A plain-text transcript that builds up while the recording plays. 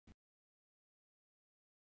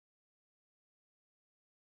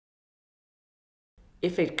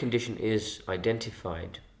If a condition is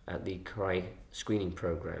identified at the CRI screening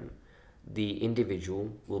program, the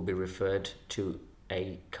individual will be referred to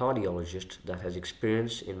a cardiologist that has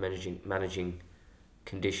experience in managing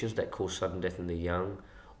conditions that cause sudden death in the young,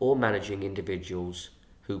 or managing individuals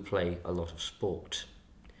who play a lot of sport.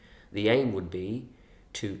 The aim would be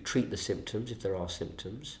to treat the symptoms, if there are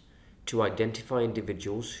symptoms, to identify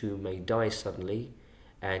individuals who may die suddenly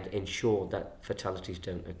and ensure that fatalities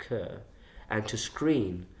don't occur, and to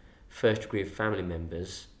screen first-degree family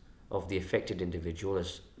members of the affected individual,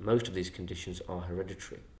 as most of these conditions are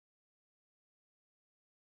hereditary.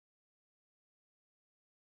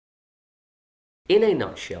 In a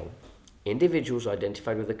nutshell, individuals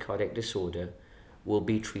identified with a cardiac disorder will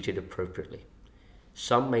be treated appropriately.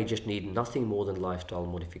 Some may just need nothing more than lifestyle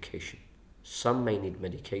modification. Some may need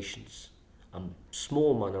medications. A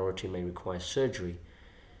small minority may require surgery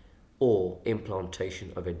or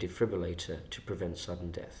implantation of a defibrillator to prevent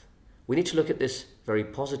sudden death. We need to look at this very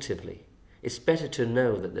positively. It's better to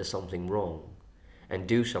know that there's something wrong and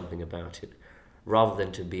do something about it, rather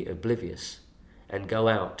than to be oblivious and go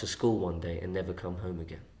out to school one day and never come home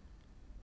again.